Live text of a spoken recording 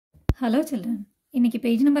Hello children. இன்னைக்கு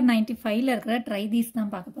page number 95ல இருக்கிற try these தான்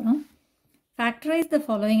பார்க்க போறோம். Factorize the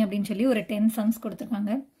following அப்படினு சொல்லி ஒரு 10 sums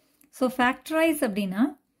கொடுத்திருக்காங்க. So factorize அப்படினா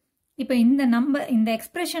இப்போ இந்த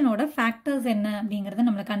எக்ஸ்பிரஷனோட ஃபேக்டர்ஸ் என்ன அப்படிங்கறத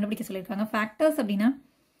நம்மள கண்டுபிடிக்க சொல்லிருக்காங்க. ஃபேக்டர்ஸ் அப்படினா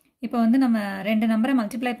இப்போ நம்ம ரெண்டு நம்பரை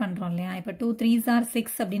மல்டிப்ளை பண்றோம் இல்லையா? இப்போ 2 3s are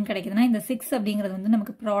 6 அப்படினு கிடைக்குதுனா இந்த 6 அப்படிங்கிறது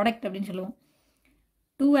நமக்கு ப்ராடக்ட் அப்படினு சொல்லுவோம்.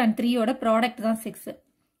 2 and 3 ஓட ப்ராடக்ட் தான் 6.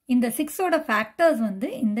 இந்த 6 ஓட ஃபேக்டர்ஸ்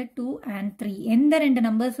இந்த 2 and 3 எந்த ரெண்டு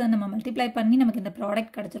நம்பர்ஸ் நம்ம மல்டிப்ளை பண்ணி நமக்கு இந்த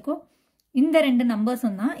ப்ராடக்ட் கிடைச்சிருக்கோ இந்த ரெண்டு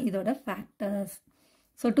நம்பர்ஸும் தான் இதோட factors.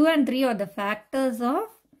 So 2 and 3 are the factors of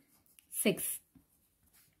 6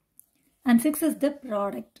 and 6 is the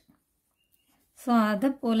product. So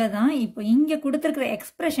அத போல தான் இப்போ இங்க கொடுத்திருக்கிற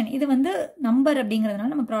எக்ஸ்பிரஷன் இது நம்பர்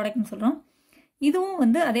அப்படிங்கிறதுனால நம்ம ப்ராடக்ட்னு சொல்றோம்.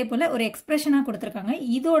 இதுவும் அதே போல ஒரு எக்ஸ்பிரஷனா கொடுத்திருக்காங்க.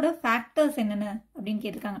 இதோட ஃபேக்டர்ஸ் என்னென்ன அப்படின்னு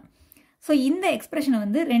கேட்டிருக்காங்க. So இந்த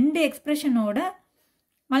எக்ஸ்பிரஷனை ரெண்டு எக்ஸ்பிரஷனோட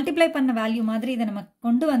மல்டிப்ளை பண்ண வேல்யூ மாதிரி இதை நம்ம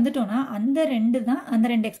கொண்டு வந்துட்டோம்னா அந்த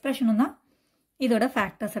ரெண்டு எக்ஸ்பிரஷனும் தான் இதோட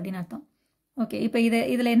ஃபேக்டர்ஸ் அப்படின்னு அர்த்தம். ஓகே, இப்போ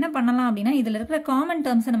இதில் என்ன பண்ணலாம் அப்படின்னா இதில் இருக்கிற காமன்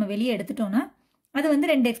டேர்ம்ஸை நம்ம வெளியே எடுத்துட்டோம்னா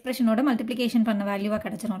அது ரெண்டு எக்ஸ்பிரஷனோட மல்டிப்ளிகேஷன் பண்ண வேல்யூவாக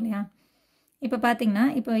கிடச்சிரும் இல்லையா? இப்போ பார்த்தீங்கன்னா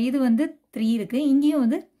இப்போ இது 3 இருக்குது,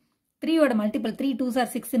 இங்கேயும் 3யோட மல்டிபிள் 3 2s are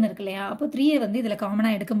 6ன்னு இருக்கு இல்லையா? அப்போ 3 இதில்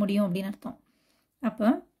காமனாக எடுக்க முடியும் அப்படின்னு அர்த்தம். அப்போ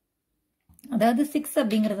அதாவது 6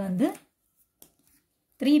 அப்படிங்கிறது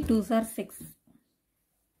 3 2s are 6,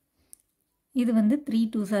 இது 3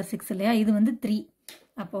 2s are 6 இல்லையா? இது 3.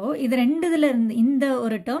 அப்போ இது ரெண்டுல இருந்து இந்த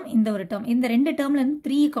ஒரு டேர்ம் இந்த ரெண்டு டேர்ம்ல இருந்து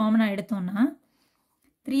 3 காமனா எடுத்தோம்னா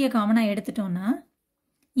 3 காமனா எடுத்துட்டோம்னா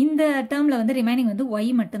இந்த டேர்ம்ல ரிமைனிங் y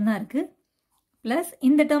மட்டும் தான் இருக்கு. பிளஸ்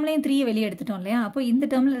இந்த டேர்ம்லயும் 3 வெளியே எடுத்துட்டோம் இல்லையா? அப்போ இந்த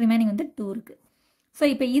டேர்ம்ல ரிமைனிங் 2 இருக்கு. ஸோ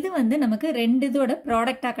இப்போ இது நமக்கு ரெண்டு இதோட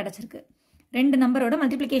ப்ராடக்டா கிடைச்சிருக்கு. ரெண்டு நம்பரோட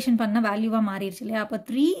மல்டிப்ளிகேஷன் பண்ண வேல்யூவா மாறிடுச்சு இல்லையா? அப்போ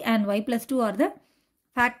 3 and y plus 2 are the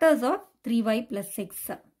factors of 3y plus 6.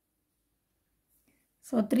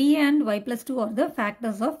 So 3 and y plus 2 are the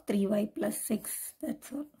factors of 3y plus 6. That's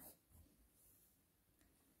all.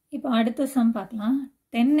 இப்போ அடுத்த சம் பார்க்கலாம்.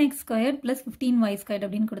 10x squared plus 15y squared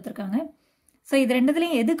அப்படின்னு கொடுத்துருக்காங்க. ஸோ இது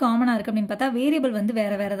ரெண்டுத்துலையும் எது காமனாக இருக்குது அப்படின்னு பார்த்தா வேரியபிள்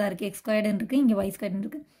வேறு வேறு தான் இருக்குது. எக்ஸ் ஸ்கொயர்டுன்னு இருக்குது, இங்கே y ஸ்கொயர்டுன்னு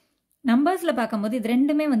இருக்குது. நம்பர்ஸில் பார்க்கும்போது இது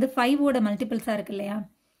ரெண்டுமே 5ஓட மல்டிபிள்ஸாக இருக்குது இல்லையா?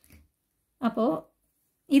 அப்போது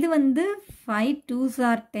இது 5 2s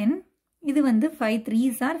are 10, இது 5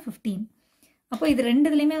 3s are 15. அப்போ இது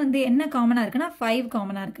ரெண்டுத்துலையுமே என்ன காமனாக இருக்குன்னா 5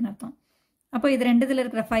 காமனாக இருக்குன்னு அர்த்தம். அப்போ இது ரெண்டுத்தில்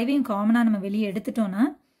இருக்கிற 5ஐயும் காமனாக நம்ம வெளியே எடுத்துட்டோன்னா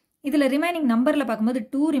இதில் ரிமைனிங் நம்பரில் பார்க்கும்போது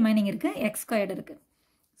 2 ரிமைனிங் இருக்குது, எக்ஸ் ஸ்கொயர்டு இருக்குது.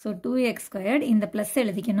 ஸோ 2x ஸ்கொயர்டு இந்த ப்ளஸ்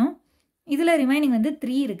எழுதிக்கணும். இதில் ரிமைனிங்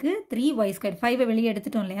 3 இருக்குது, 3y ஸ்கொயர்டு 5ஐ வெளியே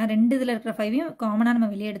எடுத்துட்டோம் இல்லையா? ரெண்டு இதில் இருக்கிற 5ஐயும் காமனாக நம்ம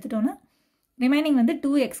வெளியே எடுத்துட்டோன்னா ரிமைனிங்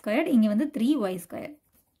 2x ஸ்கொயர்டு, இங்கே 3y ஸ்கொயர்டு.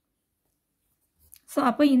 ஸோ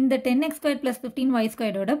அப்போ இந்த 10x square plus 15y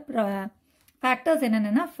ஸ்கொயர்டோட factors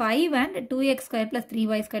என்னென்னா 5 and 2x square plus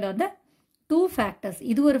 3y square R the 2 factors.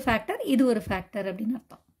 இது ஒரு ஃபேக்டர், இது ஒரு ஃபேக்டர் அப்படின்னு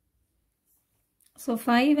அர்த்தம். So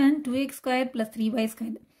 5 and 2x square plus 3y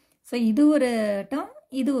square. So இது ஒரு டேர்ம்,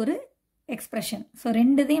 இது ஒரு எக்ஸ்பிரஷன். ஸோ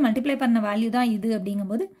ரெண்டுதையும் மல்டிப்ளை பண்ண வேல்யூ தான் இது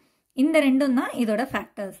அப்படிங்கும்போது இந்த ரெண்டும் தான் இதோட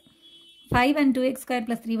factors. 5 and 2x square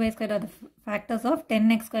plus 3y square R the factors of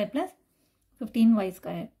 10x square plus 15y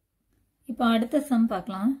square. இப்போ அடுத்த சம்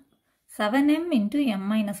பார்க்கலாம். 7m into m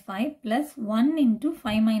minus 5 plus 1 into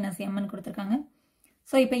 5 minus mன்னு கொடுத்துருக்காங்க.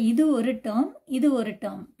 ஸோ இப்போ இது ஒரு டேர்ம், இது ஒரு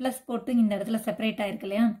டேர்ம், ப்ளஸ் போட்டு இந்த இடத்துல செப்பரேட் ஆயிருக்கு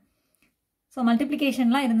இல்லையா? ஸோ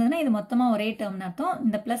மல்டிப்ளிகேஷன்லாம் இருந்ததுன்னா இது மொத்தமாக ஒரே டேர்ம்னு அர்த்தம்.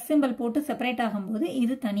 இந்த ப்ளஸ் சிம்பிள் போட்டு செப்பரேட் ஆகும்போது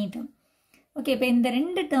இது தனி டேர்ம். ஓகே, இப்போ இந்த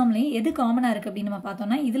ரெண்டு டேர்ம்லையும் எது காமனாக இருக்குது அப்படின்னு நம்ம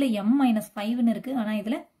பார்த்தோம்னா இதில் m minus 5ன்னு இருக்குது, ஆனால்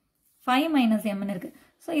இதில் 5 minus mன்னு இருக்குது.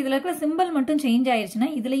 ஸோ இதில் இருக்கிற சிம்பிள் மட்டும் சேஞ்ச் ஆயிடுச்சுன்னா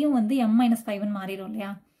இதுலேயும் m minus 5ன்னு மாறிடும்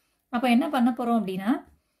இல்லையா? அப்போ என்ன பண்ண போகிறோம் அப்படின்னா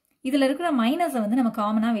இதில் இருக்கிற மைனஸை நம்ம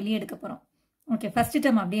காமனாக வெளியே எடுக்க போகிறோம். ஓகே, ஃபர்ஸ்ட்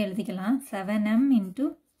டேர்ம் அப்படியே எழுதிக்கலாம். 7m into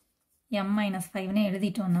m minus 5ன்னு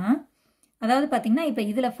எழுதிட்டோம்னா அதாவது பார்த்தீங்கன்னா இப்போ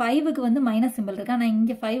இதில் 5க்கு மைனஸ் சிம்பிள் இருக்குது, ஆனால்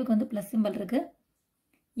இங்கே 5க்கு ப்ளஸ் சிம்பிள் இருக்குது.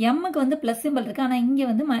 எம்முக்கு ப்ளஸ் சிம்பிள் இருக்குது, ஆனால் இங்கே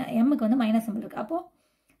எம்முக்கு மைனஸ் சிம்பிள் இருக்குது. அப்போது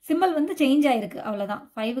சிம்பிள் சேஞ்ச் ஆகிருக்கு, அவ்வளோதான்.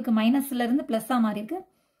 5க்கு மைனஸ்லேருந்து ப்ளஸ்ஸாக மாறி இருக்கு,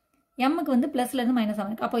 எம்முக்கு ப்ளஸ்லேருந்து மைனஸாக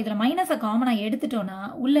மாறி இருக்கு. அப்போ இதில் மைனஸை காமனாக எடுத்துட்டோன்னா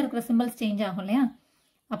உள்ளே இருக்கிற சிம்பிள்ஸ் சேஞ்ச் ஆகும் இல்லையா?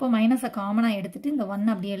 அப்போ மைனஸை காமனாக எடுத்துட்டு இந்த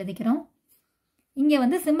 1 அப்படியே எழுதிக்கிறோம்.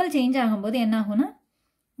 இங்கே சிம்பிள் சேஞ்ச் ஆகும்போது என்ன ஆகும்னா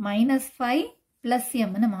 -5 +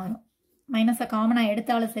 mன்னு மாறும். மைனஸை காமனாக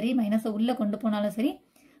எடுத்தாலும் சரி, மைனஸை உள்ளே கொண்டு போனாலும் சரி,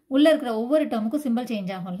 உள்ளே இருக்கிற ஒவ்வொரு டேர்முக்கும் சிம்பிள்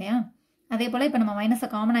சேஞ்ச் ஆகும் இல்லையா? அதே போல் இப்போ நம்ம மைனஸை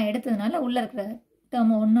காமனாக எடுத்ததுனால உள்ளே இருக்கிற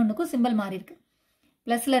டேர்ம் ஒன்றுக்கும் சிம்பிள் மாறி இருக்கு.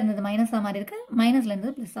 ப்ளஸில் இருந்தது மைனஸாக மாறி இருக்கு, மைனஸில்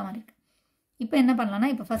இருந்தது ப்ளஸ்ஸாக மாறி இருக்கு. இப்போ என்ன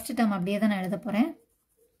பண்ணலாம்னா இப்போ ஃபர்ஸ்ட் டேர்ம் அப்படியே தான் நான் எழுத போகிறேன்.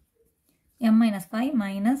 m minus 5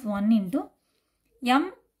 minus 1 into m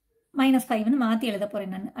minus 5ன்னு மாற்றி எழுத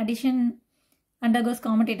போகிறேன் நான். அடிஷன் அண்டர்கோஸ்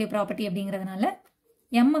காமடேட்டிவ் ப்ராப்பர்ட்டி அப்படிங்கிறதுனால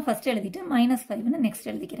m ஃபர்ஸ்ட் எழுதிட்டு -5ன்னு நெக்ஸ்ட்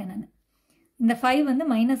எழுதிக்கிறேன் நான். இந்த 5 வந்து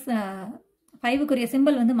மைனஸ் 5க்குரிய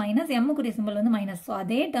சிம்பிள் வந்து மைனஸ், எம்முக்குரிய சிம்பிள் வந்து மைனஸ். ஸோ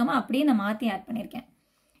அதே டேர்மை அப்படியே நான் மாற்றி ஆட் பண்ணியிருக்கேன்.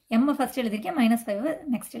 எம்மை ஃபஸ்ட் எழுதியிருக்கேன், -5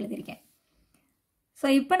 நெக்ஸ்ட் எழுதியிருக்கேன். ஸோ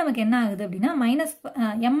இப்போ நமக்கு என்ன ஆகுது அப்படின்னா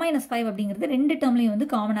m-5 அப்படிங்கிறது ரெண்டு டேர்ம்லையும் வந்து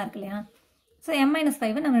காமனாக இருக்கு இல்லையா? ஸோ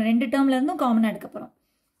m-5 நம்ம ரெண்டு டேர்ம்லேருந்தும் காமனாக எடுக்க போகிறோம்.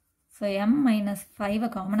 ஸோ m-5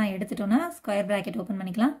 காமனாக எடுத்துட்டோன்னா ஸ்கொயர் ப்ராக்கெட் ஓப்பன்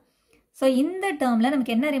பண்ணிக்கலாம். ஸோ இந்த டேர்மில்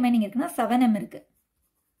நமக்கு என்ன ரிமைனிங் இருக்குன்னா 7m இருக்குது.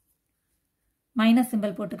 மைனஸ்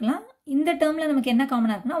சிம்பிள் போட்டுக்கலாம். இந்த டேர்மில் நமக்கு என்ன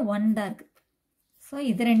காமனாக இருக்குன்னா 1 தான் இருக்குது. ஸோ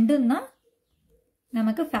இது ரெண்டும் தான்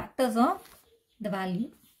நமக்கு factors of the value.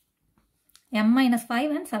 m-5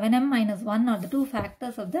 and 7m-1 are the two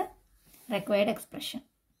factors of the required expression.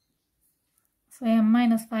 So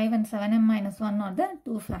m-5 and 7m-1 are the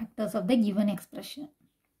two factors of the given expression.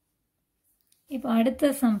 இப்போ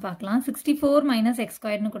அடுத்த சம் பார்க்கலாம். 64 minus x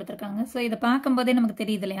squared கொடுத்துருக்காங்க. So இதை பார்க்கும்போதே நமக்கு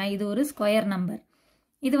தெரியுது இல்லையா, இது ஒரு ஸ்கொயர் நம்பர்.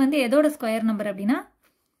 இது வந்து எதோட ஸ்கொயர் நம்பர் அப்படின்னா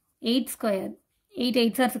 8 ஸ்கொயர். 8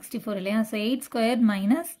 8s are 64 இல்லையா? ஸோ 8 ஸ்கொயர்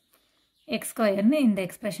மைனஸ் எக்ஸ் ஸ்கொயர்னு இந்த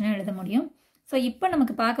எக்ஸ்பிரஷனை எழுத முடியும். ஸோ இப்போ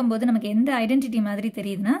நமக்கு பார்க்கும்போது நமக்கு எந்த ஐடென்டிட்டி மாதிரி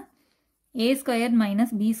தெரியுதுன்னா ஏ ஸ்கொயர்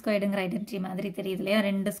மைனஸ் பி ஸ்கொயர்டுங்கிற ஐடென்டிட்டி மாதிரி தெரியுது இல்லையா?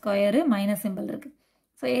 ரெண்டு ஸ்கொயரு மைனஸ் சிம்பிள் இருக்குது.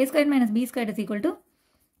 So A square minus B square is equal to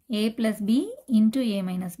A plus B into A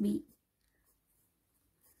minus B.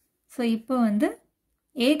 So இப்போ வந்து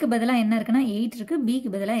ஏக்கு பதிலாக என்ன இருக்குன்னா 8 இருக்குது,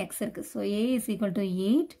 பிக்கு பதிலாக எக்ஸ் இருக்குது. So A is equal to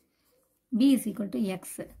 8, B is equal to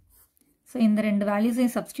X. So இந்த ரெண்டு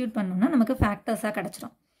வேல்யூஸையும் சப்ஸ்டியூட் பண்ணோம்னா நமக்கு ஃபேக்டர்ஸாக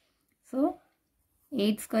கிடச்சிரும். So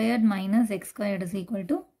 8 squared minus x squared is equal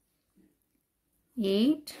to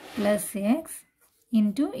 8 plus x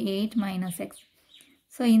into 8 minus x.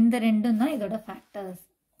 So, இந்த ரெண்டும் தான் இதோட factors.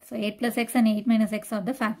 So, 8 plus x and 8 minus x are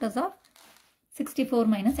the factors of 64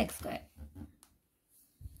 minus x squared.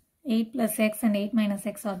 8 plus x and 8 minus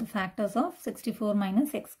x are the factors of 64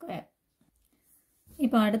 minus x squared.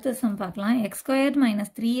 இப்போ அடுத்த some பார்க்கலாம். x squared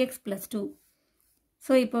minus 3x plus 2.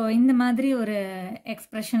 So இப்போ இந்த மாதிரி ஒரு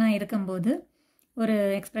எக்ஸ்பிரஷனாக இருக்கும்போது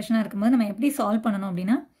நம்ம எப்படி சால்வ் பண்ணணும்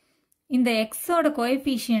அப்படின்னா இந்த எக்ஸோட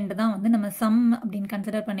கோஎஃபிஷியன்ட் தான் வந்து நம்ம சம் அப்படின்னு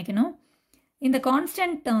கன்சிடர் பண்ணிக்கணும். இந்த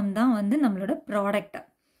கான்ஸ்டன்ட் டேர்ம் தான் வந்து நம்மளோட ப்ராடக்ட்.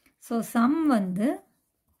 ஸோ சம் வந்து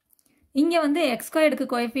இங்கே வந்து எக்ஸ் ஸ்கொயர்டுக்கு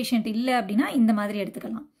கோஎஃபிஷியன்ட் இல்லை அப்படின்னா இந்த மாதிரி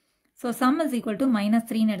எடுத்துக்கலாம். So some is equal to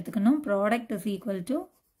 -3ன்னு எடுத்துக்கணும். Product is equal to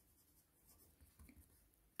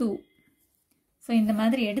 2. So இந்த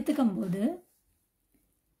மாதிரி எடுத்துக்கும் போது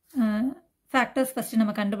ஃபேக்டர்ஸ் ஃபஸ்ட்டு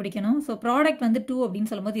நம்ம கண்டுபிடிக்கணும். ஸோ ப்ராடக்ட் வந்து 2 அப்படின்னு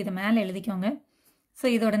சொல்லும்போது இதை மேலே எழுதிக்கோங்க. ஸோ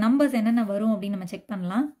இதோட நம்பர்ஸ் என்னென்ன வரும் அப்படின்னு நம்ம செக்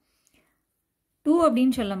பண்ணலாம். 2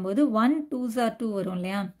 அப்படின்னு சொல்லும்போது 1 2s are 2 வரும்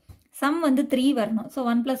இல்லையா? சம் வந்து 3 வரணும். ஸோ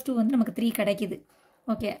 1 + 2 வந்து நமக்கு 3 கிடைக்குது.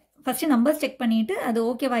 ஓகே, ஃபஸ்ட்டு நம்பர்ஸ் செக் பண்ணிவிட்டு அது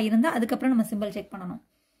ஓகேவா இருந்தால் அதுக்கப்புறம் நம்ம சிம்பிள் செக் பண்ணணும்.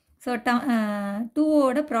 ஸோ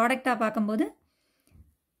 2ஓட ப்ராடக்டாக பார்க்கும்போது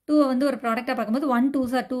 2 வந்து ஒரு ப்ராடக்டாக பார்க்கும்போது 1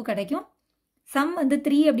 2s are 2 கிடைக்கும். சம் வந்து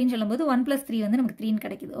 3 அப்படின்னு சொல்லும்போது 1 + 3 வந்து நமக்கு 3ன்னு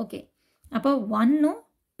கிடைக்குது. ஓகே, அப்போ 1ம்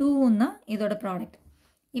 2ம் தான் இதோட ப்ராடக்ட்.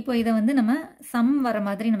 இப்போ இதை வந்து நம்ம சம் வர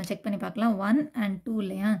மாதிரி நம்ம செக் பண்ணி பார்க்கலாம். 1 and 2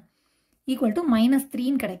 இல்லையா, ஈக்குவல் டு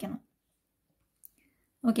 -3ன்னு கிடைக்கணும்.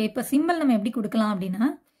 ஓகே, இப்போ சிம்பிள் நம்ம எப்படி கொடுக்கலாம் அப்படின்னா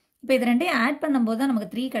இப்போ இது ரெண்டையும் ஆட் பண்ணும்போது தான் நமக்கு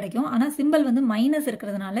 3 கிடைக்கும். ஆனால் சிம்பிள் வந்து மைனஸ்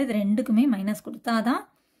இருக்கிறதுனால இது ரெண்டுக்குமே மைனஸ் கொடுத்தா தான்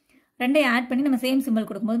ரெண்டையும் ஆட் பண்ணி நம்ம சேம் சிம்பிள்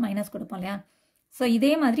கொடுக்கும்போது மைனஸ் கொடுப்போம் இல்லையா? ஸோ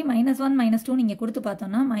இதே மாதிரி -1 -2 நீங்கள் கொடுத்து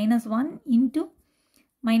பார்த்தோம்னா -1 இன்ட்டு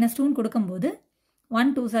 -2ன்னு கொடுக்கும்போது 1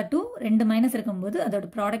 2s are 2, 2 மைனஸ் இருக்கும்போது அதோட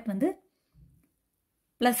ப்ராடக்ட் வந்து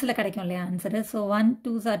ப்ளஸில் கிடைக்கும் இல்லையா answer. So 1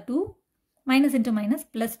 2s are 2, minus into minus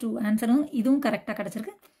 +2 ஆன்சரும் இதுவும் கரெக்டாக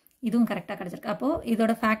கிடச்சிருக்கு, இதுவும் கரெக்டாக கிடச்சிருக்கு. அப்போது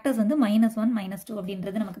இதோட ஃபேக்டர்ஸ் வந்து -1 -2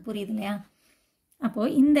 அப்படின்றது நமக்கு புரியுது இல்லையா?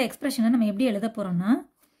 அப்போது இந்த எக்ஸ்பிரஷனை நம்ம எப்படி எழுத போகிறோம்னா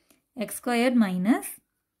x squared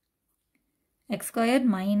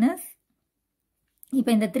மைனஸ் இப்போ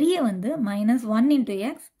இந்த 3 வந்து -1 into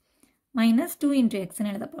x -2 into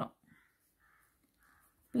xன்னு எழுத போகிறோம்.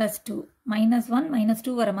 +2 -1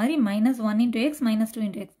 -2 வர மாதிரி -1 into x -2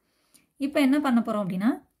 into x. இப்போ என்ன பண்ண போகிறோம்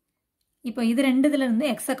அப்படின்னா இப்போ இது ரெண்டுதுலேருந்து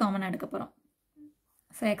எக்ஸை காமனாக எடுக்க போகிறோம்.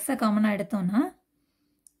 ஸோ எக்ஸை காமனாக எடுத்தோம்னா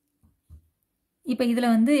இப்போ இதில்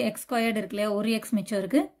வந்து எக்ஸ் ஸ்கொயர்டு இருக்கு இல்லையா, ஒரு எக்ஸ் மிச்சம்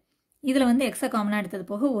இருக்குது. இதில் வந்து எக்ஸை காமனாக எடுத்தது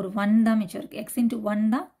போக ஒரு 1 தான் மிச்சம் இருக்குது. x into 1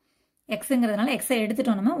 தான் எக்ஸுங்கிறதுனால எக்ஸை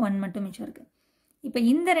எடுத்துட்டோம், நம்ம 1 மட்டும் மிச்சம் இருக்குது. இப்போ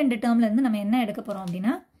இந்த ரெண்டு டேர்ம்லேருந்து நம்ம என்ன எடுக்க போகிறோம்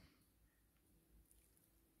அப்படின்னா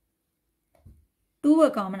 2வை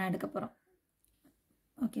காமனாக எடுக்க போகிறோம்.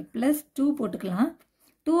 ஓகே, +2 போட்டுக்கலாம்.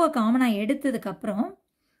 2வை காமனாக எடுத்ததுக்கப்புறம்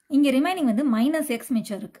இங்கே ரிமைனிங் வந்து -x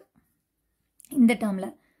மிச்சம் இருக்குது இந்த டேர்மில்.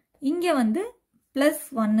 இங்கே வந்து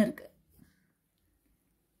 +1 இருக்குது.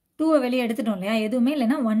 2வை வெளியே எடுத்துட்டோம் இல்லையா, எதுவுமே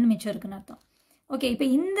இல்லைன்னா 1 மிச்சம் இருக்குன்னு அர்த்தம். ஓகே, இப்போ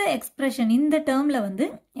இந்த எக்ஸ்பிரஷன் இந்த டேர்மில் வந்து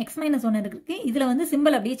x - 1 இருக்குது. இதில் வந்து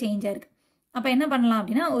சிம்பிள் அப்படியே சேஞ்ச் ஆயிருக்கு. அப்போ என்ன பண்ணலாம்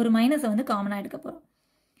அப்படின்னா ஒரு மைனஸை வந்து காமனாக எடுக்க போகிறோம்.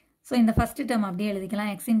 ஸோ இந்த ஃபஸ்ட்டு டேர்ம் அப்படியே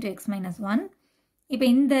எழுதிக்கலாம் x into X minus one. இப்போ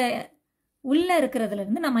இந்த உள்ளே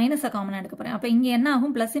இருக்கிறதுலேருந்து நான் மைனஸை காமனாக எடுக்க போகிறேன். அப்போ இங்கே என்ன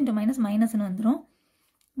ஆகும், ப்ளஸ் இன்ட்டு மைனஸ் மைனஸ்னு வந்துடும்,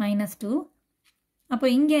 -2. அப்போ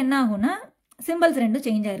இங்கே என்ன ஆகும்னா சிம்பிள்ஸ் ரெண்டும்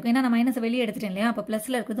சேஞ்ச் ஆகிருக்கும். ஏன்னா நான் மைனஸை வெளியே எடுத்துட்டேன் இல்லையா. அப்போ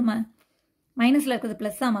ப்ளஸில் இருக்கிறது மைனஸில் இருக்கிறது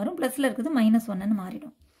ப்ளஸ்ஸாக மாறும், ப்ளஸில் இருக்கிறது -1ன்னு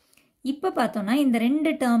மாறிடும். இப்போ பார்த்தோன்னா இந்த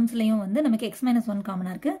ரெண்டு டேர்ம்ஸ்லையும் வந்து நமக்கு x-1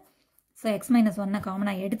 காமனாக இருக்குது. ஸோ x-1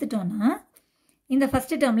 காமனாக எடுத்துட்டோன்னா இந்த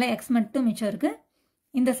ஃபஸ்ட்டு டேர்மில் x மட்டும் மிச்சம் இருக்குது.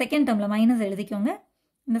 இந்த செகண்ட் டேர்மில் மைனஸ் எழுதிக்கோங்க.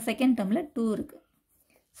 இந்த செகண்ட் டேர்மில் 2 இருக்குது.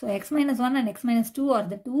 So x-1 and x-2 are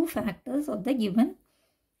the two factors of the given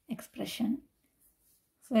expression.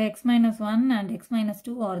 So x-1 and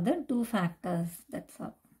x-2 are the two factors. That's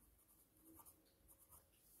all.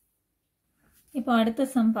 இப்போ அடுத்த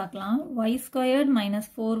சம் பார்க்கலாம். y squared minus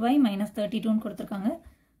 4y minus 32ன்னு கொடுத்துருக்காங்க.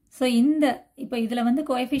 So இப்போ இதில் வந்து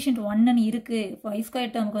கோஎஃபிஷியன்ட் 1ன்னு இருக்குது. y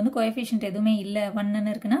ஸ்கொயர் டேர்முக்கு வந்து coefficient எதுவுமே இல்லை,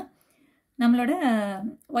 1ன்னு இருக்குன்னா நம்மளோட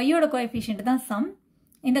yயோட கோஎஃபிஷியன்ட் தான் சம்.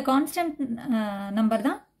 இந்த கான்ஸ்டன்ட் நம்பர்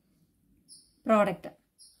தான் ப்ராடக்ட்.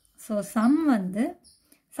 ஸோ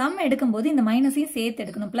சம் எடுக்கும்போது இந்த மைனஸையும் சேர்த்து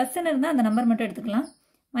எடுக்கணும். ப்ளஸ்ன்னு இருந்தால் அந்த நம்பர் மட்டும் எடுத்துக்கலாம்,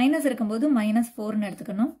 மைனஸ் இருக்கும்போது -4ன்னு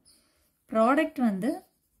எடுத்துக்கணும். ப்ராடக்ட் வந்து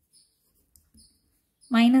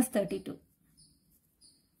 -32.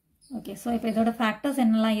 ஓகே, ஸோ இப்போ இதோட ஃபேக்டர்ஸ்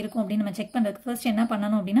என்னெல்லாம் இருக்கும் அப்படின்னு நம்ம செக் பண்ணுறதுக்கு ஃபர்ஸ்ட் என்ன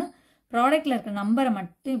பண்ணணும் அப்படின்னா ப்ராடக்ட்டில் இருக்கிற நம்பரை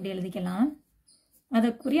மட்டும் இப்படி எழுதிக்கலாம்.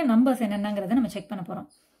 அதுக்குரிய நம்பர்ஸ் என்னென்னங்கிறத நம்ம செக் பண்ண போகிறோம்.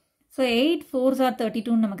 ஸோ 8 4s are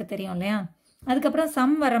 32ன்னு நமக்கு தெரியும் இல்லையா. அதுக்கப்புறம்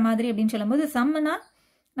சம் வர மாதிரி அப்படின்னு சொல்லும்போது சம்னா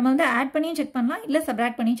நம்ம வந்து ஆட் பண்ணியும் செக் பண்ணலாம், இல்லை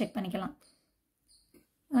சப்ராக்ட் பண்ணியும் செக் பண்ணிக்கலாம்.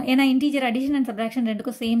 ஏன்னா இன்டீஜர் அடிஷன் அண்ட் சப்ராக்ஷன்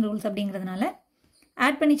ரெண்டுக்கும் சேம் ரூல்ஸ் அப்படிங்கிறதுனால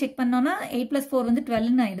ஆட் பண்ணி செக் பண்ணோன்னா 8 + 4 வந்து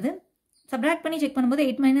 12ன்னு ஆயிடுது. சப்ராக்ட் பண்ணி செக் பண்ணும்போது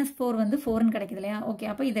 8 - 4 வந்து 4ன்னு கிடைக்குது இல்லையா. ஓகே,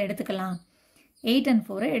 அப்போ இதை எடுத்துக்கலாம், 8 and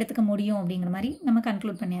 4 எடுத்துக்க முடியும் அப்படிங்கிற மாதிரி நம்ம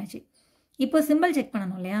கன்க்ளூட் பண்ணியாச்சு. இப்போ சிம்பிள் செக்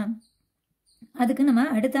பண்ணணும் இல்லையா. அதுக்கு நம்ம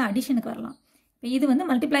அடுத்த அடிஷனுக்கு வரலாம். இப்போ இது வந்து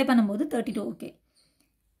மல்டிப்ளை பண்ணும்போது 32 ஓகே,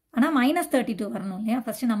 ஆனால் -32 வரணும் இல்லையா.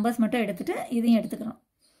 ஃபஸ்ட்டு நம்பர்ஸ் மட்டும் எடுத்துகிட்டு இதையும் எடுத்துக்கிறோம்.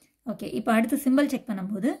 ஓகே, இப்போ அடுத்து சிம்பிள் செக்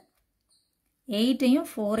பண்ணும்போது 8ஐயும்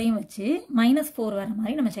 4ஐயும் வச்சு -4 வர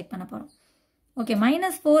மாதிரி நம்ம செக் பண்ண போகிறோம். ஓகே,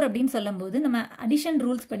 -4 அப்படின்னு சொல்லும்போது நம்ம அடிஷன்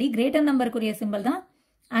ரூல்ஸ் படி கிரேட்டர் நம்பருக்குரிய சிம்பிள் தான்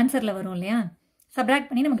ஆன்சரில் வரும் இல்லையா. சப்ராக்ட்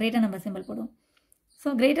பண்ணி நம்ம கிரேட்டர் நம்பர் சிம்பிள் போடுவோம். ஸோ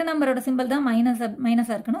கிரேட்டர் நம்பரோட சிம்பிள் தான்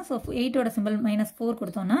மைனஸாக இருக்கணும். ஸோ 8ஓட சிம்பிள் -4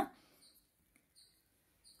 கொடுத்தோன்னா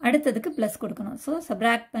அடுத்ததுக்கு ப்ளஸ் கொடுக்கணும். ஸோ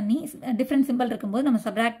சப்ராக்ட் பண்ணி டிஃப்ரெண்ட் சிம்பிள் இருக்கும்போது நம்ம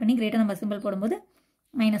சப்ராக்ட் பண்ணி கிரேட்டர் நம்பர் சிம்பிள் போடும்போது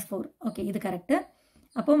 -4. ஓகே, இது கரெக்டு.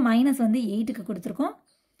 அப்போ மைனஸ் வந்து 8க்கு கொடுத்துருக்கோம்,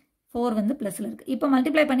 4 வந்து ப்ளஸில் இருக்குது. இப்போ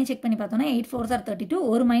மல்டிப்ளை பண்ணி செக் பண்ணி பார்த்தோன்னா 8 4s are 32,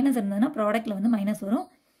 ஒரு மைனஸ் இருந்ததுன்னா ப்ராடக்ட்டில் வந்து மைனஸ் வரும்.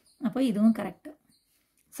 அப்போ இதுவும் கரெக்டு.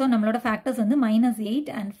 ஸோ நம்மளோட ஃபேக்டர்ஸ் வந்து -8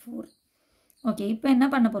 and 4. ஓகே, இப்போ என்ன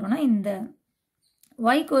பண்ண போகிறோம்னா இந்த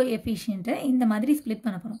y கோஎஃபிஷியன்ட்டை இந்த மாதிரி ஸ்ப்ளிட்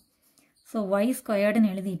பண்ண போகிறோம். ஸோ y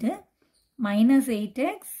ஸ்கொயர்டுன்னு எழுதிட்டு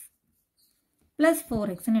 -8x +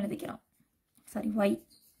 4xன்னு எழுதிக்கிறோம். சாரி,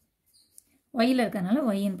 yயில் இருக்கிறதுனால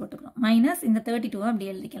yன்னு போட்டுக்கிறோம். மைனஸ் இந்த 32 அப்படி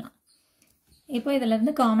எழுதிக்கலாம். இப்போ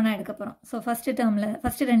இதிலேருந்து காமனாக எடுக்க போகிறோம். ஸோ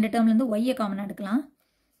ஃபஸ்ட்டு ரெண்டு டேர்ம்லேருந்து ஒய்யை காமனாக எடுக்கலாம்.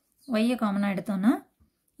 ஒய்யை காமனாக எடுத்தோன்னா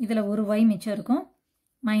இதில் ஒரு y மிச்சம் இருக்கும்,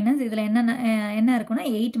 மைனஸ் இதில் என்ன இருக்குன்னா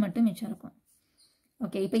 8 மட்டும் மிச்சம் இருக்கும்.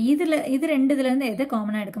 ஓகே, இப்போ இது ரெண்டு இதுலேருந்து எதை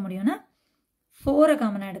காமனாக எடுக்க முடியும்னா 4ஐ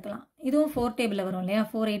காமனாக எடுக்கலாம். இதுவும் 4 டேபிளில் வரும் இல்லையா.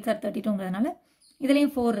 4 8s are 32ங்கிறதுனால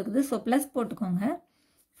இதுலேயும் 4 இருக்குது. ஸோ ப்ளஸ் போட்டுக்கோங்க.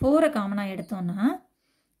 4ஐ காமனாக எடுத்தோன்னா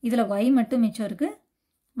இதில் y மட்டும் மிச்சம் இருக்குது,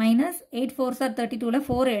 மைனஸ் 8 4s are 32ல்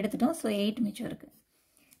 4 எடுத்துட்டோம். ஸோ 8 மிச்சம் இருக்குது.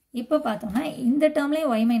 இப்போ பார்த்தோம்னா இந்த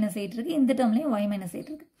டேர்ம்லேயும் y - 8 இருக்குது, இந்த டேர்ம்லேயும் y - 8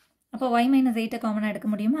 இருக்குது. அப்போ y - 8ஐ காமனாக எடுக்க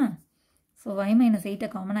முடியுமா. ஸோ y - 8ஐ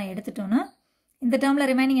காமனாக எடுத்துட்டோன்னா இந்த டேர்மில்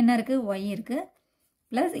ரிமைனிங் என்ன இருக்குது, y இருக்குது,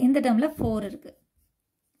 ப்ளஸ் இந்த டேர்மில் 4 இருக்குது.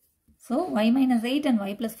 So y - 8 and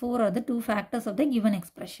y + 4 are the two factors of the given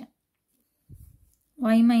expression.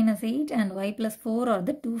 Y - 8 and y + 4 are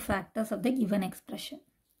the two factors of the given expression.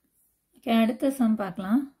 Okay, அடுத்த சம்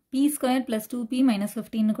பார்க்கலாம். p² + 2p -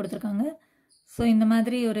 15ன்னு கொடுத்துருக்காங்க. ஸோ இந்த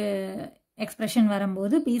மாதிரி ஒரு எக்ஸ்பிரஷன்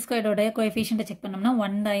வரும்போது p² கோஎஃபிஷியன்ட்டை செக் பண்ணோம்னா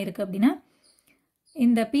 1 தான் இருக்குது அப்படின்னா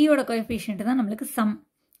இந்த p-யோட கோஎஃபிஷியன்ட் தான் நம்மளுக்கு சம்.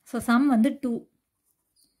 ஸோ சம் வந்து 2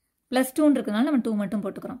 + 2ன்னு இருக்கிறதுனால நம்ம 2 மட்டும்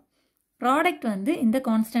போட்டுக்கிறோம். ப்ராடக்ட் வந்து இந்த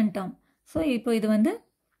கான்ஸ்டன்ட் டேர்ம். ஸோ இப்போ இது வந்து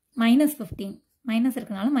 -15, மைனஸ்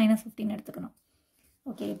இருக்கிறனால -15 எடுத்துக்கணும்.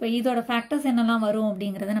 ஓகே, இப்போ இதோட ஃபேக்டர்ஸ் என்னெல்லாம் வரும்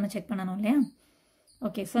அப்படிங்கிறத நம்ம செக் பண்ணணும் இல்லையா.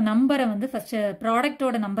 ஓகே, ஸோ நம்பரை வந்து ஃபஸ்ட்டு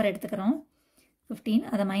ப்ராடக்டோட நம்பர் எடுத்துக்கிறோம் 15,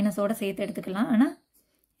 அதை மைனஸோட சேர்த்து எடுத்துக்கலாம். ஆனால்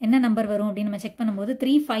என்ன நம்பர் வரும் அப்படின்னு நம்ம செக் பண்ணும்போது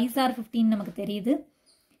 3 5s are 15 நமக்கு தெரியுது.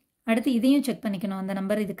 அடுத்து இதையும் செக் பண்ணிக்கணும், அந்த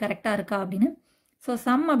நம்பர் இது கரெக்டாக இருக்கா அப்படின்னு. ஸோ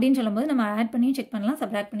சம் அப்படின்னு சொல்லும்போது நம்ம ஆட் பண்ணியும் செக் பண்ணலாம்,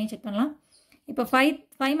 சப்ராக்ட் பண்ணியும் செக் பண்ணலாம். இப்போ 5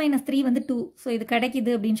 - 3 வந்து 2, ஸோ இது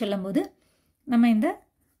கிடைக்குது அப்படின்னு சொல்லும்போது நம்ம இந்த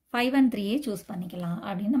 5 and 3 சூஸ் பண்ணிக்கலாம்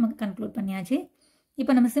அப்படின்னு நமக்கு கன்க்ளூட் பண்ணியாச்சு.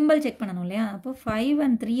 இப்போ நம்ம சிம்பிள் செக் பண்ணணும் இல்லையா? அப்போ 5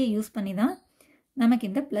 and 3 யூஸ் பண்ணி தான் நமக்கு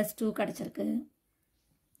இந்த +2 கிடச்சிருக்கு.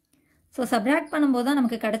 ஸோ சப்ராக்ட் பண்ணும்போது தான்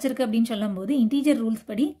நமக்கு கிடச்சிருக்கு அப்படின்னு சொல்லும்போது இன்டீஜர் ரூல்ஸ்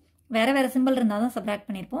படி வேறு வேறு சிம்பிள் இருந்தால் தான் சப்ராக்ட்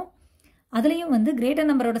பண்ணியிருப்போம். அதுலேயும் வந்து கிரேட்டர்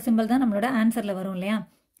நம்பரோட சிம்பிள் தான் நம்மளோட ஆன்சரில் வரும் இல்லையா?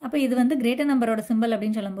 அப்போ இது வந்து கிரேட்டர் நம்பரோட சிம்பிள்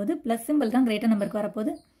அப்படின்னு சொல்லும்போது ப்ளஸ் சிம்பிள் தான் கிரேட்டர் நம்பருக்கு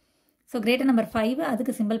வரப்போகுது. ஸோ கிரேட்டர் நம்பர் 5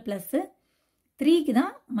 அதுக்கு சிம்பிள் ப்ளஸ்ஸு, 3க்கு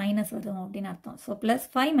தான் மைனஸ் வரும் அப்படின்னு அர்த்தம். ஸோ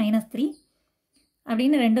 +5 - 3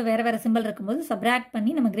 அப்படின்னு ரெண்டு வேறு வேறு சிம்பிள் இருக்கும்போது சப்ராக்ட்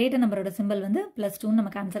பண்ணி நம்ம கிரேட்டர் நம்பரோட சிம்பிள் வந்து +2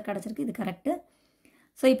 நமக்கு ஆன்சர் கிடச்சிருக்கு. இது கரெக்டு.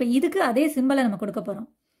 ஸோ இப்போ இதுக்கு அதே சிம்பிளை நம்ம கொடுக்க போகிறோம்.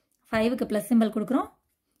 5க்கு ப்ளஸ் சிம்பிள் கொடுக்குறோம்,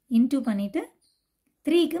 இன்டூ பண்ணிவிட்டு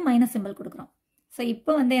 3க்கு மைனஸ் சிம்பிள் கொடுக்குறோம். ஸோ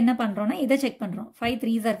இப்போ வந்து என்ன பண்ணுறோன்னா இதை செக் பண்ணுறோம். 5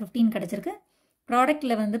 3s are 15 கிடச்சிருக்கு.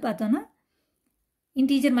 ப்ராடக்ட்டில் வந்து பார்த்தோன்னா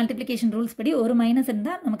இன்டீஜர் மல்டிப்ளிகேஷன் ரூல்ஸ் படி ஒரு மைனஸ்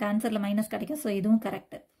இருந்தால் நமக்கு ஆன்சரில் மைனஸ் கிடைக்கும். ஸோ இதுவும்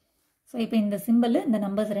கரெக்டு. ஸோ இப்போ இந்த சிம்பிள் இந்த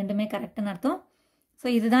நம்பர்ஸ் ரெண்டுமே கரெக்டுன்னு அர்த்தம். ஸோ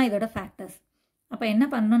இதுதான் இதோட ஃபேக்டர்ஸ். அப்போ என்ன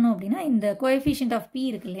பண்ணணும் அப்படின்னா இந்த கோஎஃபிஷியன்ட் ஆஃப் பி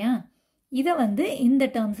இருக்கு இல்லையா, இதை வந்து இந்த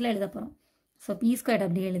டேர்ம்ஸில் எழுத போகிறோம். ஸோ p²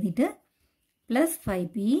 அப்படி எழுதிட்டு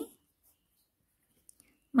 +5p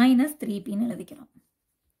 - 3pன்னு எழுதிக்கிறோம்.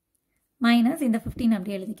 மைனஸ் இந்த 15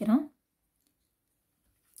 அப்படி எழுதிக்கிறோம்.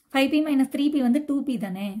 5p - 3p வந்து 2p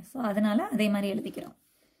தானே, ஸோ அதனால் அதே மாதிரி எழுதிக்கிறோம்.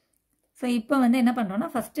 ஸோ இப்போ வந்து என்ன பண்ணுறோன்னா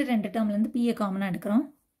ஃபஸ்ட்டு 2 டேர்ம்லேருந்து பியை காமனாக எடுக்கிறோம்.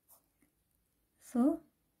 ஸோ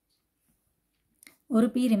ஒரு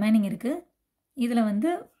p ரிமைனிங் இருக்குது. இதில் வந்து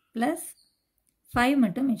 +5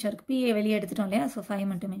 மட்டும் மிச்சம் இருக்குது. பியை வெளியே எடுத்துட்டோம் இல்லையா, ஸோ 5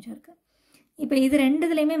 மட்டும் மிச்சம் இருக்குது. இப்போ இது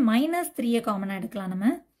ரெண்டுதுலேயுமே -3யை காமனாக எடுக்கலாம் நம்ம.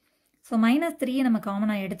 ஸோ -3யை நம்ம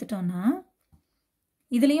காமனாக எடுத்துட்டோம்னா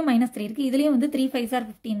இதுலேயும் -3 இருக்குது, இதுலேயும் வந்து 3 5s are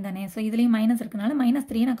 15 தானே, ஸோ இதுலேயும் மைனஸ் இருக்கனால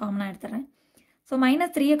 -3யை நான் காமனாக எடுத்துறேன். ஸோ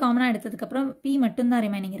 -3யை காமனாக எடுத்ததுக்கப்புறம் p மட்டும்தான்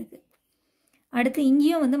ரிமைனிங் இருக்குது. அடுத்து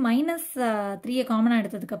இங்கேயும் வந்து -3யை காமனாக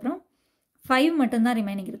எடுத்ததுக்கப்புறம் 5 மட்டும்தான்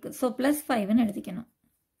ரிமைனிங் இருக்குது. ஸோ +5ன்னு எழுதிக்கணும்.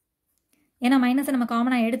 ஏன்னா மைனஸை நம்ம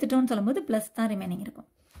காமனாக எடுத்துட்டோம்னு சொல்லும்போது ப்ளஸ் தான் ரிமைனிங் இருக்கும்.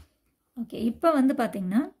 ஓகே, இப்போ வந்து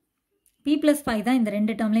பார்த்திங்கன்னா p+5 தான் இந்த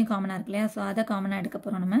ரெண்டு டேர்ம்லேயும் காமனாக இருக்கு இல்லையா, ஸோ அதை காமனாக எடுக்க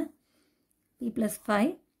போகிறோம் நம்ம. p+5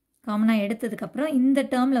 காமனாக எடுத்ததுக்கப்புறம் இந்த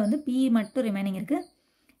டேர்மில் வந்து p மட்டும் ரிமைனிங் இருக்குது.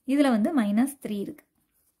 இதில் வந்து -3 இருக்குது.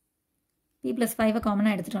 p+5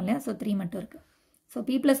 காமனாக எடுத்துட்டோம் இல்லையா, ஸோ 3 மட்டும் இருக்குது. So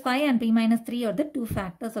p+5 and p - 3 are the two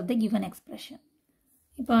factors of the given expression.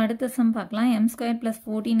 இப்போ அடுத்த சம் பார்க்கலாம். m² +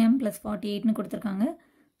 14m + 48ன்னு கொடுத்துருக்காங்க.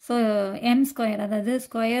 ஸோ m², அதாவது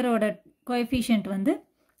ஸ்கொயரோட கோஎஃபிஷியன்ட் வந்து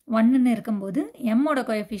 1ன்னு இருக்கும்போது எம்மோட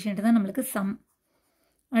கோஎஃபிஷியன்ட் தான் நம்மளுக்கு சம்.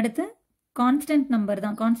 அடுத்து கான்ஸ்டன்ட் நம்பர்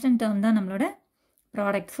தான், கான்ஸ்டன்ட் டேர்ம் தான் நம்மளோட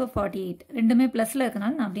ப்ராடக்ட். ஸோ 48 ரெண்டுமே ப்ளஸில்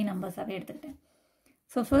இருக்கனால நான் அப்படியே நம்பர்ஸாகவே எடுத்துக்கிட்டேன்.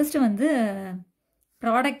 ஸோ ஃபர்ஸ்ட்டு வந்து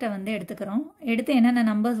ப்ராடக்டை வந்து எடுத்துக்கிறோம். எடுத்து என்னென்ன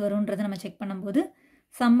நம்பர்ஸ் வரும்ன்றதை நம்ம செக் பண்ணும்போது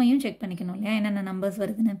சம்மையும் செக் பண்ணிக்கணும் இல்லையா, என்னென்ன நம்பர்ஸ்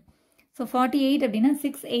வருதுன்னு. ஸோ 48 அப்படின்னா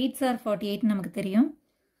 6 8s are 48 நமக்கு தெரியும்.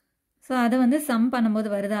 ஸோ அதை வந்து சம் பண்ணும்போது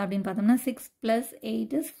வருதா அப்படின்னு பார்த்தோம்னா 6 +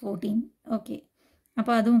 8 is 14. ஓகே,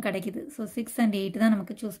 அப்போ அதுவும் கிடைக்குது. ஸோ 6 and 8 தான்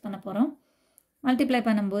நமக்கு சூஸ் பண்ண போகிறோம். மல்டிப்ளை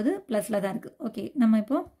பண்ணும்போது ப்ளஸில் தான் இருக்குது. ஓகே, நம்ம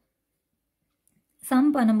இப்போது சம்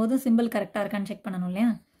பண்ணும்போது சிம்பிள் கரெக்டாக இருக்கான்னு செக் பண்ணணும் இல்லையா.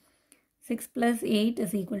 6 + 8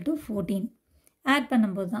 is equal to 14. ஆட்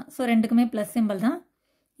பண்ணும்போது தான், ஸோ ரெண்டுக்குமே ப்ளஸ் சிம்பிள் தான்,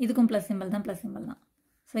 இதுக்கும் ப்ளஸ் சிம்பிள் தான், ப்ளஸ் சிம்பிள் தான்.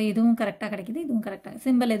 ஸோ இதுவும் கரெக்டாக கிடைக்குது, இதுவும் கரெக்டாக,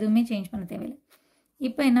 சிம்பிள் எதுவுமே சேஞ்ச் பண்ண தேவையில்லை.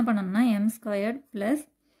 இப்போ என்ன பண்ணணும்னா m² ப்ளஸ்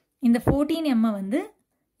இந்த 14m வந்து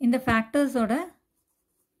இந்த ஃபேக்டர்ஸோட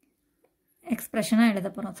எக்ஸ்ப்ரெஷனாக எழுத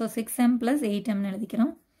போகிறோம். ஸோ 6m + 8mன்னு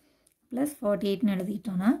எழுதிக்கிறோம், ப்ளஸ் 48ன்னு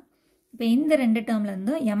எழுதிட்டோன்னா இப்போ இந்த ரெண்டு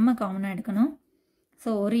டேர்ம்லேருந்து எம்மை காமனாக எடுக்கணும்.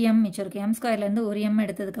 ஸோ ஒரு எம் மிச்சம் இருக்குது. m²லேருந்து ஒரு எம்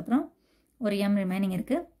எடுத்ததுக்கப்புறம் ஒரு எம் ரிமைனிங்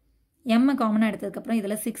இருக்குது. எம்மை காமனாக எடுத்ததுக்கப்புறம்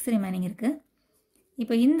இதில் 6 ரிமைனிங் இருக்குது.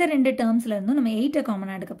 இப்போ இந்த ரெண்டு டேர்ம்ஸ்லேருந்தும் நம்ம 8ஐ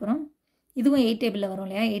காமனாக எடுக்க போகிறோம். இதுவும் 8 டேபிளில் வரும்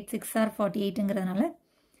இல்லையா, 8 6 are 48ங்கிறதுனால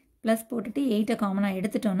ப்ளஸ் போட்டுட்டு 8ஐ காமனாக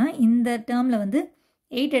எடுத்துட்டோன்னா இந்த டேர்மில் வந்து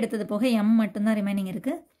 8 எடுத்தது போக எம் மட்டும்தான் ரிமைனிங்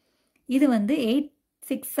இருக்குது. இது வந்து 8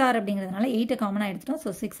 6 are அப்படிங்கிறதுனால 8ஐ காமனாக எடுத்துட்டோம்.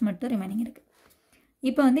 ஸோ 6 மட்டும் ரிமைனிங் இருக்குது.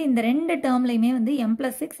 இப்போ வந்து இந்த ரெண்டு டேர்ம்லையுமே வந்து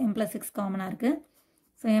m+6 m+6 காமனாக இருக்குது.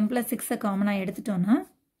 ஸோ m+6ஐ காமனாக எடுத்துட்டோன்னா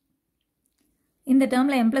இந்த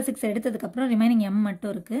டேர்மில் m+6 எடுத்ததுக்கப்புறம் ரிமைனிங் m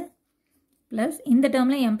மட்டும் இருக்குது. ப்ளஸ் இந்த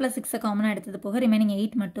டேர்மில் m+6ஐ காமனாக எடுத்தது போக ரிமைனிங்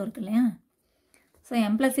 8 மட்டும் இருக்கு இல்லையா. So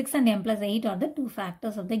m+6 and m+8 are the two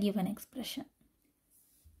factors of the given expression.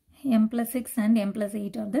 m+6 and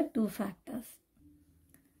m+8 are the two factors.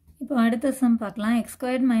 இப்போ அடுத்த சம் பார்க்கலாம். x²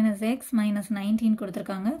 - x - 19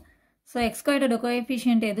 கொடுத்துருக்காங்க. ஸோ x²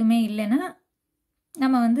 கோஎஃபிஷியன்ட் எதுவுமே இல்லைன்னா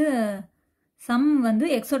நம்ம வந்து சம் வந்து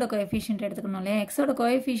எக்ஸோட கோஎஃபிஷியன்ட் எடுத்துக்கணும் இல்லையா. எக்ஸோட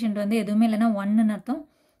கோஎஃபிஷியன்ட் வந்து எதுவுமே இல்லைன்னா 1ன்னு அர்த்தம்.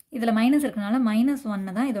 இதில் மைனஸ் இருக்கனால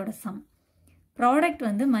 -1 தான் இதோட சம். ப்ராடக்ட்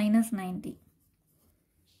வந்து -90.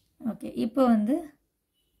 ஓகே, இப்போ வந்து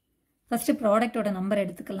ஃபஸ்ட்டு ப்ராடக்டோட நம்பர்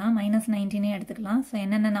எடுத்துக்கலாம், -19 எடுத்துக்கலாம். ஸோ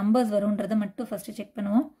என்னென்ன நம்பர்ஸ் வரும்ன்றதை மட்டும் ஃபஸ்ட்டு செக்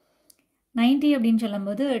பண்ணுவோம். 90 அப்படின்னு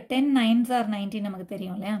சொல்லும்போது 10 9s are 90 நமக்கு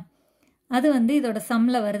தெரியும் இல்லையா? அது வந்து இதோட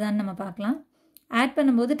சம்மில் வருதான்னு நம்ம பார்க்கலாம். ஆட்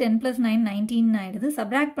பண்ணும்போது 10 + 9 19 ஆகிடுது.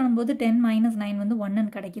 சப்ராக்ட் பண்ணும்போது 10 - 9 வந்து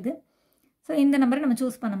 1ன்னு கிடைக்குது. ஸோ இந்த நம்பரை நம்ம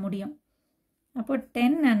சூஸ் பண்ண முடியும். அப்போ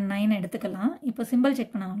 10 and 9 எடுத்துக்கலாம். இப்போ சிம்பிள்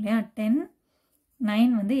செக் பண்ணணும் இல்லையா? 10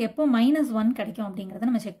 9 வந்து எப்போ -1 கிடைக்கும் அப்படிங்கிறத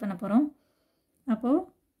நம்ம செக் பண்ண போகிறோம். அப்போது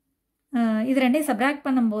இது ரெண்டையும் சப்ராக்ட்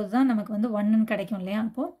பண்ணும்போது தான் நமக்கு வந்து 1ன்னு கிடைக்கும் இல்லையா?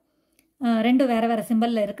 அப்போது ரெண்டும் வேறு வேறு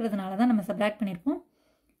சிம்பிளில் இருக்கிறதுனால தான் நம்ம சப்ராக்ட் பண்ணியிருப்போம்.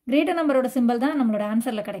 கிரேட்டர் நம்பரோட சிம்பிள் தான் நம்மளோட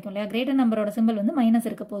ஆன்சரில் கிடைக்கும் இல்லையா? கிரேட்டர் நம்பரோட சிம்பிள் வந்து மைனஸ்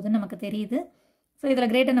இருக்க போகுதுன்னு நமக்கு தெரியுது. ஸோ இதில்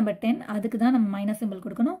கிரேட்டர் நம்பர் 10, அதுக்கு தான் நம்ம மைனஸ் சிம்பிள்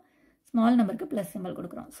கொடுக்கணும். ஸ்மால் நம்பருக்கு ப்ளஸ் சிம்பிள்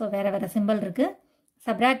கொடுக்குறோம். ஸோ வேறு வேறு சிம்பிள் இருக்குது.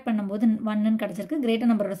 சப்ராக்ட் பண்ணும்போது 1ன்னு கிடச்சிருக்கு. கிரேட்டர்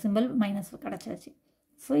நம்பரோட சிம்பிள் மைனஸ் கிடச்சாச்சு.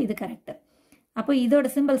 ஸோ இது கரெக்டு. அப்போ இதோட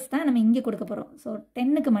சிம்பிள்ஸ் தான் நம்ம இங்கே கொடுக்க போகிறோம். ஸோ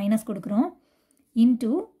 10க்கு மைனஸ் கொடுக்குறோம்.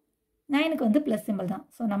 இன்டூ 9க்கு வந்து ப்ளஸ் சிம்பிள் தான்.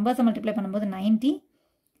 ஸோ நம்பர்ஸை மல்டிப்ளை பண்ணும்போது 90.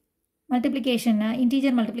 மல்டிப்ளிகேஷன்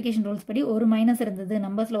இன்டீஜர் மல்டிப்ளிகேஷன் ரூல்ஸ் படி ஒரு மைனஸ் இருந்தது,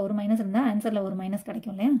 நம்பர்ஸில் ஒரு மைனஸ் இருந்தால் ஆன்சரில் ஒரு மைனஸ்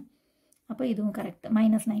கிடைக்கும் இல்லையா? அப்போ இதுவும் கரெக்ட்.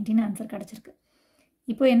 -19 ஆன்சர் கிடச்சிருக்கு.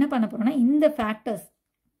 இப்போ என்ன பண்ண போகிறோம்னா இந்த ஃபேக்டர்ஸ்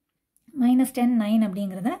 -10 9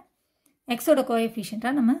 அப்படிங்கிறத எக்ஸோட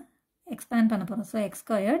கோஎஃபிஷியண்ட்டாக நம்ம எக்ஸ்பேண்ட் பண்ண போகிறோம். ஸோ x²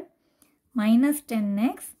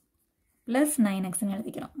 -10x + 9xன்னு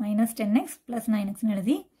எழுதிக்கிறோம். -10x + 9xன்னு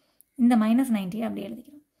எழுதி இந்த -90 அப்படி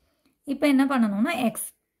எழுதிக்கிறோம். இப்போ என்ன பண்ணணும்னா எக்ஸ்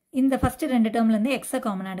இந்த ஃபஸ்ட்டு 2 டேர்ம்லேருந்து எக்ஸை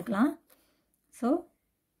காமனாக எடுக்கலாம். ஸோ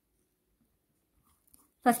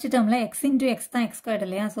ஃபஸ்ட்டு டேர்மில் x × x தான் x²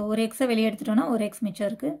 இல்லையா? ஸோ ஒரு எக்ஸை வெளியே எடுத்துட்டோன்னா ஒரு எக்ஸ் மிச்சம்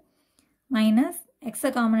இருக்குது. மைனஸ் எக்ஸை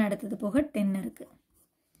காமனாக எடுத்தது போக 10 இருக்குது.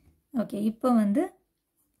 ஓகே, இப்போ வந்து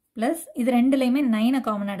ப்ளஸ் இது ரெண்டுலேயுமே 9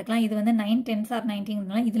 காமனாக எடுக்கலாம். இது வந்து 9 10s are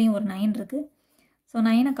 90னால இதுலேயும் ஒரு 9 இருக்குது. ஸோ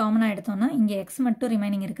 9 காமனாக எடுத்தோன்னா இங்கே எக்ஸ் மட்டும்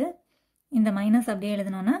ரிமைனிங் இருக்குது. இந்த மைனஸ் அப்படியே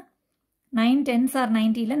எழுதினோன்னா 9 10s are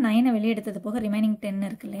 90ல் 9 வெளியே எடுத்தது போக ரிமைனிங் 10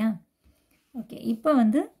 இருக்கு இல்லையா? ஓகே, இப்போ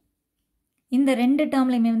வந்து இந்த ரெண்டு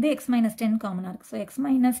டேர்ம்லையுமே வந்து x - 10 காமனாக இருக்குது. ஸோ x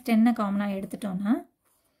 - 10 காமனாக எடுத்துட்டோன்னா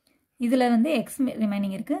இதில் வந்து எக்ஸ்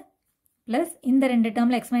ரிமைனிங் இருக்குது. ப்ளஸ் இந்த ரெண்டு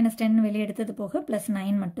டேர்மில் x - 10 வெளியே எடுத்தது போக ப்ளஸ்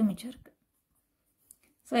 9 மட்டும் மிச்சம் இருக்குது.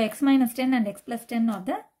 So x - 10 and x + 10 are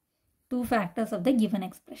the two factors of the given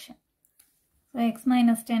expression. So x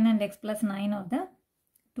 - 10 and x + 9 are the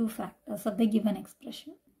two factors of the given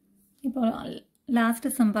expression. இப்போ லாஸ்ட்டு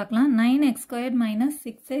சம் பார்க்கலாம். 9x² -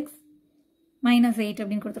 6x - 8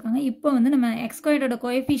 அப்படின்னு கொடுத்துருக்காங்க. இப்போ வந்து நம்ம x²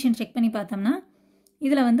 கோஎஃபிஷியன்ட் செக் பண்ணி பார்த்தோம்னா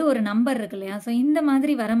இதில் வந்து ஒரு நம்பர் இருக்கு இல்லையா? ஸோ இந்த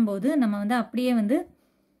மாதிரி வரும்போது நம்ம வந்து அப்படியே வந்து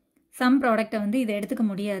சம் ப்ராடக்டை வந்து இதை எடுத்துக்க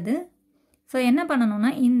முடியாது. ஸோ என்ன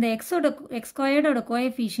பண்ணணும்னா இந்த x²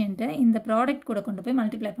 கோஎஃபிஷியண்ட்டை இந்த ப்ராடக்ட் கூட கொண்டு போய்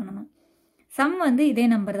மல்டிப்ளை பண்ணணும். சம் வந்து இதே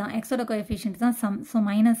நம்பர் தான், எக்ஸோட கோஎஃபிஷியன்ட் தான் சம். ஸோ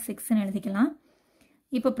 -6ன்னு எழுதிக்கலாம்.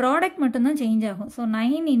 இப்போ ப்ராடக்ட் மட்டும்தான் சேஞ்ச் ஆகும். ஸோ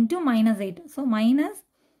 9 × -8. So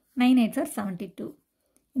 -9 8s are 72.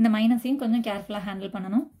 இந்த மைனஸையும் கொஞ்சம் கேர்ஃபுல்லாக ஹேண்டில்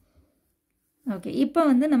பண்ணணும். ஓகே, இப்போ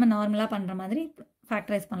வந்து நம்ம நார்மலாக பண்ணுற மாதிரி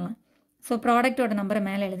ஃபேக்டரைஸ் பண்ணலாம். ஸோ ப்ராடக்டோட நம்பரை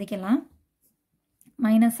மேலே எழுதிக்கலாம்.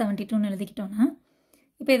 -72ன்னு எழுதிக்கிட்டோன்னா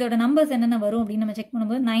இப்போ இதோட நம்பர்ஸ் என்னென்ன வரும் அப்படின்னு நம்ம செக்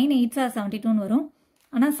பண்ணும்போது 9 8s are 72ன்னு வரும்.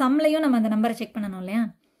 ஆனால் சம்லையும் நம்ம அந்த நம்பரை செக் பண்ணணும் இல்லையா?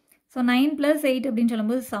 ஸோ 9 + 8 அப்படின்னு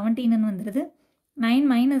சொல்லும்போது 17ன்னு வந்துடுது.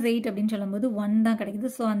 9 - 8 அப்படின்னு சொல்லும்போது 1 தான் கிடைக்குது.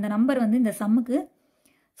 ஸோ அந்த நம்பர் வந்து இந்த சம்முக்கு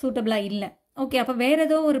சூட்டபிளாக இல்லை. ஓகே, அப்போ வேறு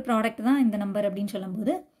ஏதோ ஒரு ப்ராடக்ட் தான் இந்த நம்பர் அப்படின்னு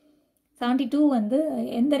சொல்லும்போது 72 வந்து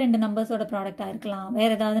எந்த ரெண்டு நம்பர்ஸோட ப்ராடக்டாக இருக்கலாம்?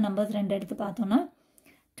 வேறு ஏதாவது நம்பர்ஸ் ரெண்டு எடுத்து பார்த்தோன்னா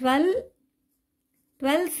 12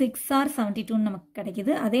 6 are 72ன்னு நமக்கு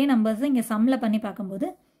கிடைக்குது. அதே நம்பர்ஸை இங்கே சம்மில் பண்ணி பார்க்கும்போது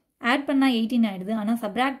ஆட் பண்ணால் 18 ஆகிடுது. ஆனால்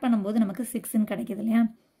சப்ராக்ட் பண்ணும்போது நமக்கு 6ன்னு கிடைக்குது இல்லையா?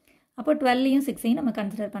 அப்போ 12ஐயும் 6ஐயும் நம்ம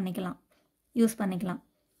கன்சிடர் பண்ணிக்கலாம், யூஸ் பண்ணிக்கலாம்.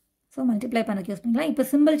 ஸோ மல்டிப்ளை பண்ணதுக்கு யூஸ் பண்ணிக்கலாம். இப்போ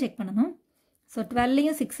சிம்பிள் செக் பண்ணணும். ஸோ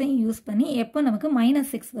 12ஐயும் 6ஐயும் யூஸ் பண்ணி எப்போ நமக்கு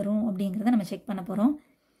 -6 வரும் அப்படிங்கிறத நம்ம செக் பண்ண போகிறோம்.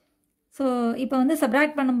 ஸோ இப்போ வந்து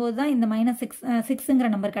சப்ராக்ட் பண்ணும்போது தான் இந்த -6ங்கிற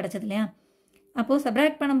நம்பர் கிடச்சது இல்லையா? அப்போது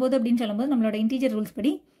சப்ராக்ட் பண்ணும்போது அப்படின்னு சொல்லும்போது நம்மளோட இன்டீஜர் ரூல்ஸ்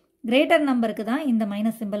படி கிரேட்டர் நம்பருக்கு தான் இந்த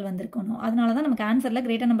மைனஸ் சிம்பிள் வந்திருக்கணும். அதனால தான் நமக்கு ஆன்சரில்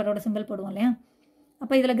கிரேட்டர் நம்பரோட சிம்பிள் போடுவோம் இல்லையா?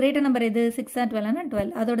 அப்போ இதில் கிரேட்டர் நம்பர் எது? 6 12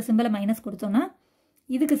 12. அதோட சிம்பிளை மைனஸ் கொடுத்தோன்னா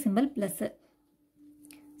இதுக்கு சிம்பிள் ப்ளஸ்ஸு.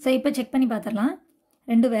 ஸோ இப்போ செக் பண்ணி பார்த்துடலாம்.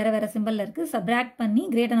 ரெண்டும் வேறு வேறு சிம்பிளில் இருக்குது. சப்ராக்ட் பண்ணி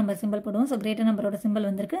கிரேட்டர் நம்பர் சிம்பிள் போடுவோம். ஸோ கிரேட்டர் நம்பரோட சிம்பிள்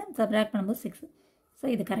வந்திருக்கு. சப்ராக்ட் பண்ணும்போது 6. ஸோ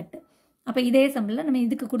இது கரெக்டு. அப்போ இதே சிம்பிளில் நம்ம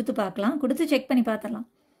இதுக்கு கொடுத்து பார்க்கலாம், கொடுத்து செக் பண்ணி பார்த்துடலாம்.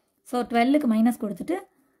 ஸோ 12க்கு மைனஸ் கொடுத்துட்டு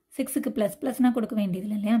 6க்கு ப்ளஸ்னால் கொடுக்க வேண்டியது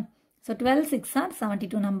இல்லையா? So 12 6 are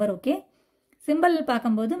 72 number. Okay, simple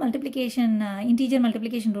பார்க்கும்போது மல்டிப்ளிகேஷன் இன்டீஜர்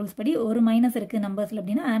மல்டிப்ளிகேஷன் ரூல்ஸ் படி ஒரு மைனஸ் இருக்குது நம்பர்ஸில்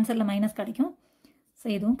அப்படின்னா ஆன்சரில் மைனஸ் கிடைக்கும். ஸோ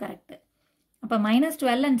இதுவும் கரெக்டு. அப்போ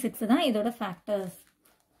 -12 and 6 தான் இதோட ஃபேக்டர்ஸ்.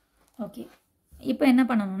 ஓகே, இப்போ என்ன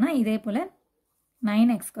பண்ணணும்னா இதே போல்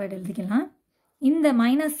 9x² எழுதிக்கலாம். இந்த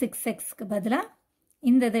 -6xக்கு பதிலாக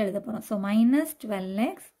இந்த இதை எழுத போகிறோம். ஸோ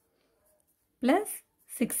 -12x +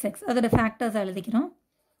 6x அதோட ஃபேக்டர்ஸ் எழுதிக்கிறோம்.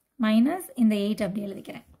 மைனஸ் இந்த 8 அப்படி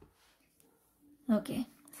எழுதிக்கிறேன். ஓகே,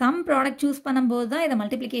 சம் ப்ராடக்ட் சூஸ் பண்ணும்போது தான் இதை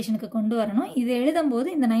மல்டிப்ளிகேஷனுக்கு கொண்டு வரணும். இது எழுதும்போது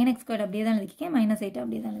இந்த 9x² அப்படியே தான் எழுதிக்கேன், -8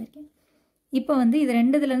 அப்படியே தான் எழுதிருக்கேன். இப்போ வந்து இது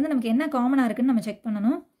ரெண்டுதுலேருந்து நமக்கு என்ன காமனாக இருக்குன்னு நம்ம செக்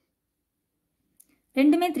பண்ணணும்.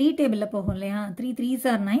 ரெண்டுமே 3 டேபிளில் போகும் இல்லையா? 3 3s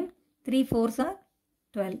are 9, 3 4s are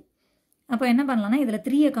 12. அப்போ என்ன பண்ணலாம்னா இதில்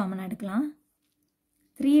 3 காமனாக எடுக்கலாம்,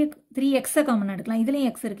 3x காமனாக எடுக்கலாம்.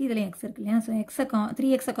 இதுலேயும் x இருக்குது, இதுலேயும் x இருக்குது இல்லையா? ஸோ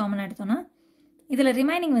 3x காமனாக எடுத்தோன்னா இதில்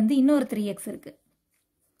ரிமைனிங் வந்து இன்னொரு 3x இருக்குது.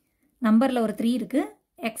 நம்பரில் ஒரு 3 இருக்குது,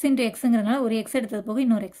 x இன்ட்டு எக்ஸுங்கிறதுனால ஒரு x எடுத்தது போக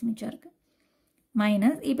இன்னொரு x மிச்சம் இருக்குது.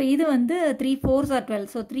 மைனஸ் இப்போ இது வந்து 3 4s are 12.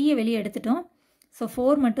 ஸோ 3யை வெளியே எடுத்துட்டோம். ஸோ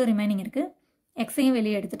 4 மட்டும் ரிமைனிங் இருக்குது, எக்ஸையும்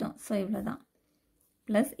வெளியே எடுத்துட்டோம். ஸோ இவ்வளோ தான்.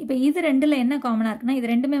 ப்ளஸ் இப்போ இது ரெண்டில் என்ன காமனாக இருக்குன்னா இது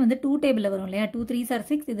ரெண்டுமே வந்து 2 டேபிளில் வரும் இல்லையா? 2 3s are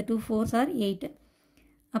 6, இது 2 4s are 8.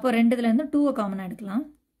 அப்போ ரெண்டுதுலேருந்து 2 காமனாக எடுக்கலாம்.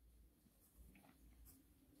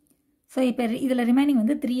 ஸோ இப்போ இதில் ரிமைனிங்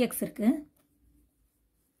வந்து 3x இருக்குது,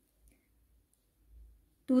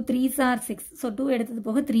 2 3s are 6. ஸோ 2 எடுத்தது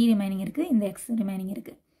போக 3 ரிமைனிங் இருக்குது, இந்த x ரிமைனிங்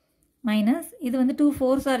இருக்குது. மைனஸ் இது வந்து 2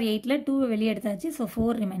 4s are 8ல் 2 வெளியே எடுத்தாச்சு. ஸோ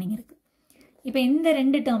 4 ரிமைனிங் இருக்குது. இப்போ இந்த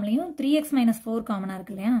ரெண்டு டேர்ம்லையும் 3x - 4 காமனாக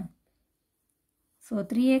இருக்கு இல்லையா? ஸோ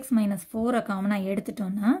 3x - 4 காமனாக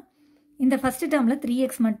எடுத்துட்டோன்னா இந்த ஃபஸ்ட்டு டேர்மில்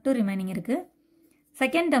 3x மட்டும் ரிமைனிங் இருக்குது,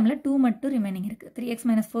 செகண்ட் டேர்மில் 2 மட்டும் ரிமைனிங் இருக்குது. 3x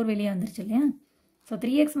 - 4 வெளியே வந்துருச்சு இல்லையா? So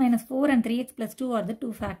 3x - 4 and 3x + 2 are the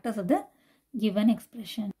two factors of the given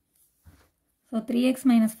expression. So 3x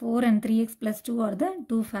 - 4 and 3x + 2 are the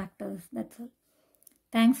two factors. That's all.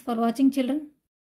 Thanks for watching, children.